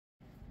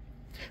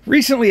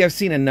Recently, I've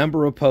seen a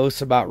number of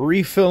posts about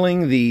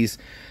refilling these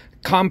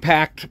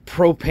compact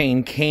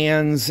propane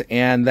cans,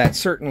 and that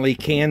certainly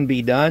can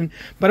be done.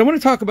 But I want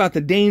to talk about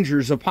the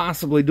dangers of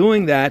possibly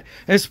doing that,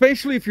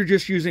 especially if you're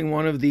just using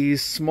one of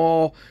these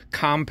small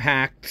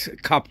compact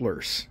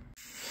couplers.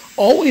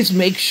 Always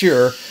make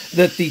sure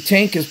that the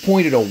tank is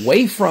pointed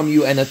away from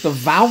you and that the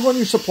valve on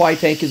your supply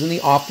tank is in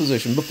the off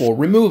position before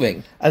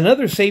removing.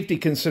 Another safety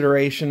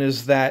consideration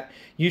is that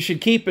you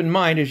should keep in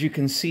mind, as you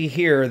can see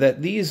here,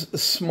 that these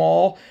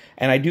small,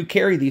 and I do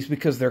carry these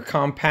because they're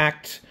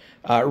compact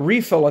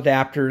refill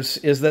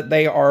adapters, is that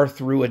they are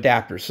through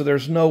adapters. So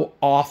there's no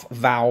off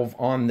valve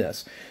on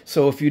this.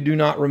 So if you do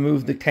not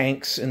remove the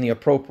tanks in the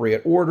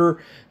appropriate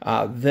order,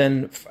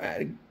 then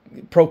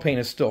propane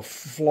is still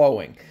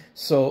flowing.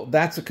 So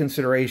that's a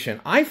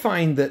consideration. I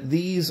find that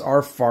these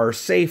are far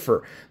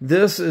safer.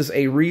 This is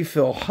a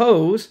refill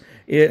hose.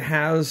 It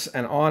has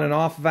an on and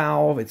off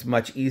valve. It's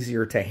much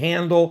easier to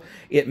handle.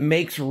 It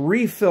makes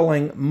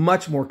refilling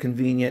much more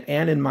convenient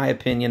and, in my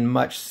opinion,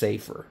 much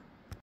safer.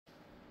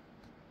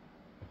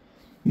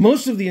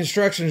 Most of the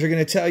instructions are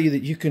going to tell you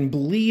that you can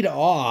bleed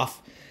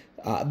off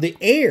the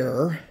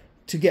air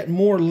to get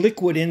more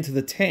liquid into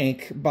the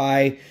tank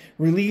by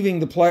relieving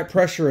the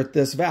pressure at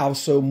this valve,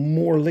 so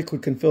more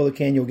liquid can fill the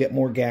can. You'll get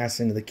more gas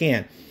into the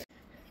can.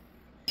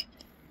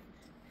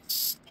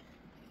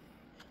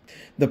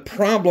 The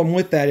problem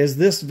with that is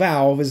this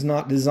valve is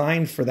not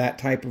designed for that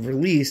type of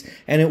release,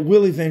 and it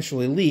will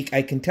eventually leak.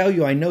 I can tell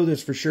you I know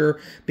this for sure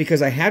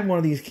because I had one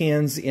of these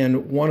cans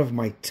in one of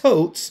my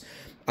totes.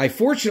 I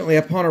fortunately,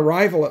 upon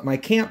arrival at my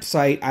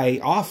campsite, I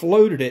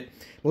offloaded it,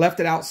 left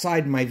it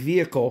outside my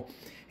vehicle,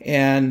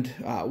 and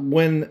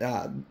when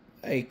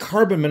a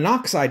carbon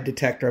monoxide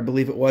detector, I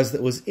believe it was,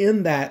 that was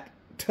in that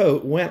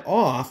tote went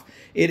off,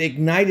 it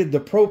ignited the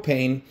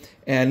propane,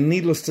 and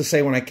needless to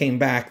say, when I came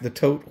back, the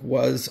tote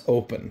was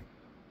open.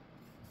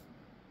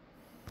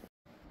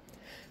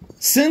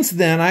 Since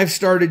then, I've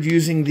started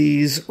using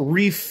these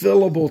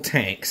refillable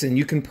tanks, and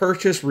you can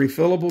purchase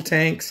refillable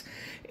tanks,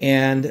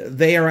 and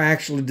they are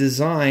actually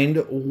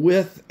designed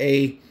with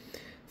a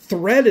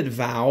threaded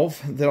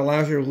valve that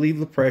allows you to relieve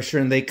the pressure,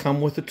 and they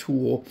come with a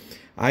tool.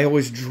 I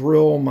always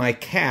drill my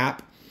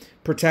cap,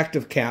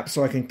 protective cap,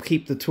 so I can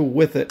keep the tool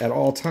with it at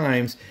all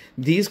times.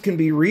 These can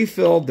be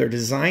refilled, they're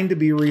designed to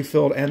be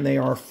refilled, and they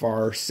are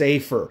far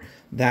safer.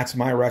 That's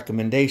my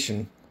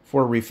recommendation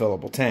for a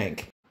refillable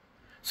tank.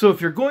 So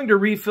if you're going to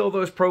refill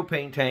those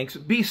propane tanks,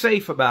 be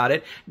safe about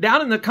it.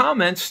 Down in the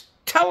comments,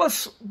 tell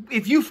us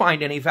if you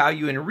find any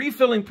value in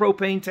refilling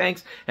propane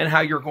tanks and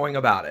how you're going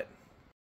about it.